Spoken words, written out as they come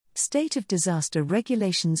State of disaster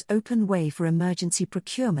regulations open way for emergency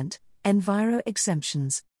procurement, Enviro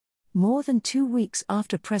exemptions. More than 2 weeks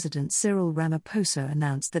after President Cyril Ramaphosa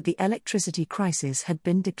announced that the electricity crisis had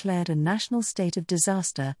been declared a national state of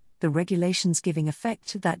disaster, the regulations giving effect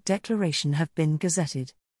to that declaration have been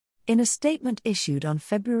gazetted. In a statement issued on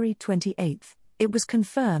February 28, it was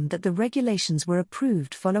confirmed that the regulations were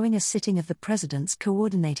approved following a sitting of the President's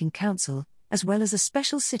Coordinating Council, as well as a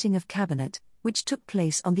special sitting of Cabinet, which took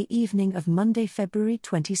place on the evening of Monday, February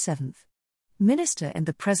 27. Minister in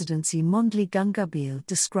the Presidency Mondli Gungubeel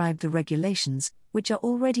described the regulations, which are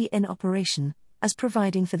already in operation, as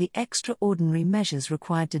providing for the extraordinary measures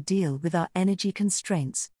required to deal with our energy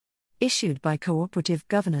constraints. Issued by Cooperative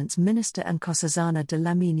Governance Minister Nkosazana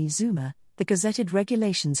Dlamini Zuma, the gazetted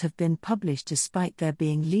regulations have been published despite there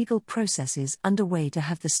being legal processes underway to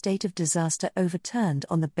have the state of disaster overturned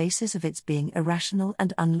on the basis of its being irrational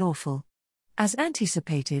and unlawful. As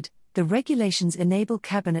anticipated, the regulations enable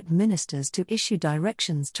cabinet ministers to issue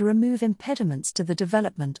directions to remove impediments to the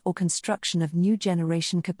development or construction of new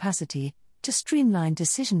generation capacity, to streamline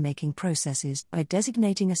decision-making processes by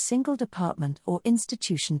designating a single department or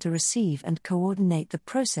institution to receive and coordinate the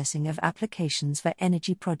processing of applications for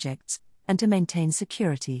energy projects, and to maintain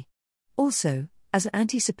security. Also, as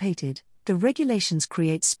anticipated, the regulations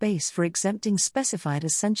create space for exempting specified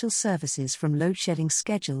essential services from load-shedding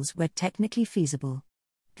schedules where technically feasible.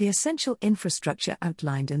 The essential infrastructure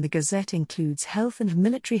outlined in the Gazette includes health and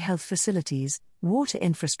military health facilities, water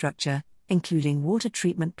infrastructure, including water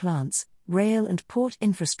treatment plants, rail and port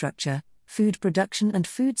infrastructure, food production and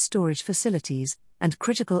food storage facilities, and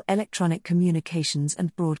critical electronic communications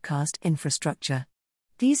and broadcast infrastructure.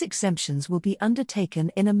 These exemptions will be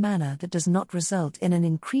undertaken in a manner that does not result in an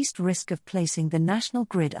increased risk of placing the national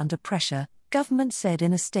grid under pressure, government said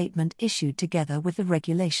in a statement issued together with the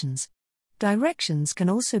regulations. Directions can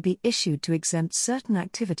also be issued to exempt certain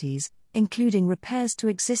activities, including repairs to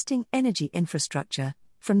existing energy infrastructure,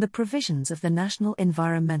 from the provisions of the National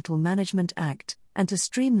Environmental Management Act, and to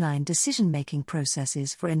streamline decision-making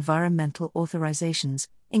processes for environmental authorizations,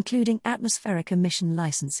 including atmospheric emission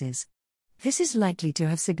licenses. This is likely to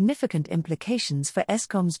have significant implications for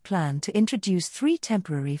Eskom's plan to introduce 3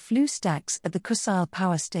 temporary flue stacks at the Kusile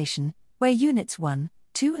Power Station, where Units 1,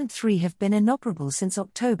 2 and 3 have been inoperable since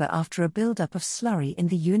October after a buildup of slurry in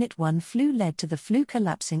the Unit 1 flue led to the flue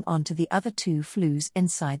collapsing onto the other 2 flues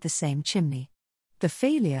inside the same chimney. The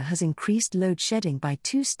failure has increased load shedding by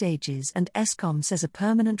 2 stages, and Eskom says a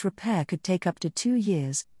permanent repair could take up to 2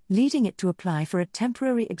 years, leading it to apply for a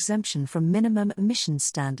temporary exemption from minimum emissions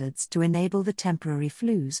standards to enable the temporary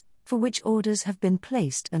flues, for which orders have been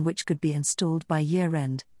placed and which could be installed by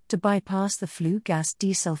year-end, to bypass the flue gas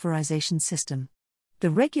desulfurization system. The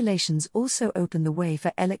regulations also open the way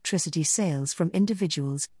for electricity sales from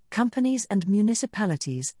individuals, companies and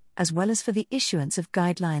municipalities, as well as for the issuance of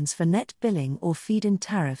guidelines for net billing or feed-in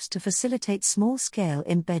tariffs to facilitate small-scale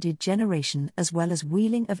embedded generation as well as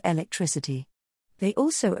wheeling of electricity. They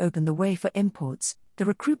also open the way for imports, the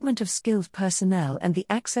recruitment of skilled personnel and the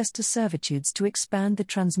access to servitudes to expand the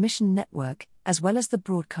transmission network, as well as the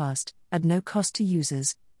broadcast, at no cost to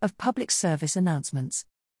users, of public service announcements.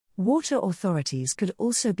 Water authorities could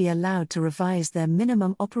also be allowed to revise their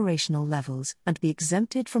minimum operational levels and be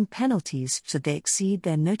exempted from penalties should they exceed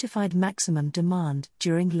their notified maximum demand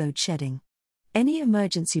during load shedding. Any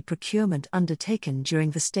emergency procurement undertaken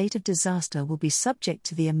during the state of disaster will be subject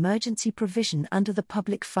to the emergency provision under the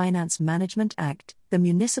Public Finance Management Act, the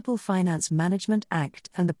Municipal Finance Management Act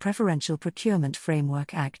and the Preferential Procurement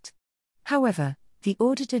Framework Act. However, the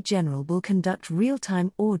Auditor General will conduct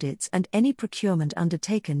real-time audits, and any procurement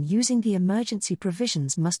undertaken using the emergency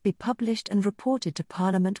provisions must be published and reported to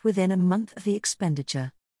Parliament within a month of the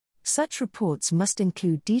expenditure. Such reports must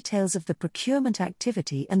include details of the procurement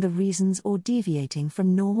activity and the reasons or deviating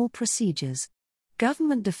from normal procedures.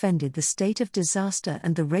 Government defended the state of disaster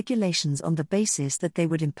and the regulations on the basis that they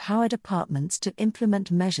would empower departments to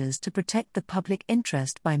implement measures to protect the public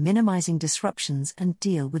interest by minimizing disruptions and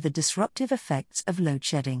deal with the disruptive effects of load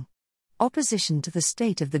shedding. Opposition to the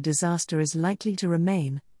state of the disaster is likely to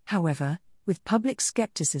remain, however, with public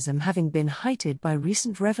skepticism having been heightened by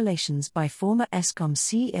recent revelations by former Eskom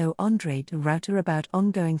CEO Andre de Ruyter about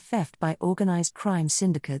ongoing theft by organized crime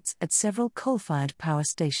syndicates at several coal-fired power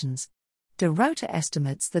stations. De Ruyter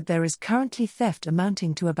estimates that there is currently theft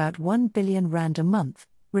amounting to about R1 billion a month,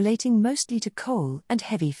 relating mostly to coal and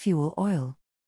heavy fuel oil.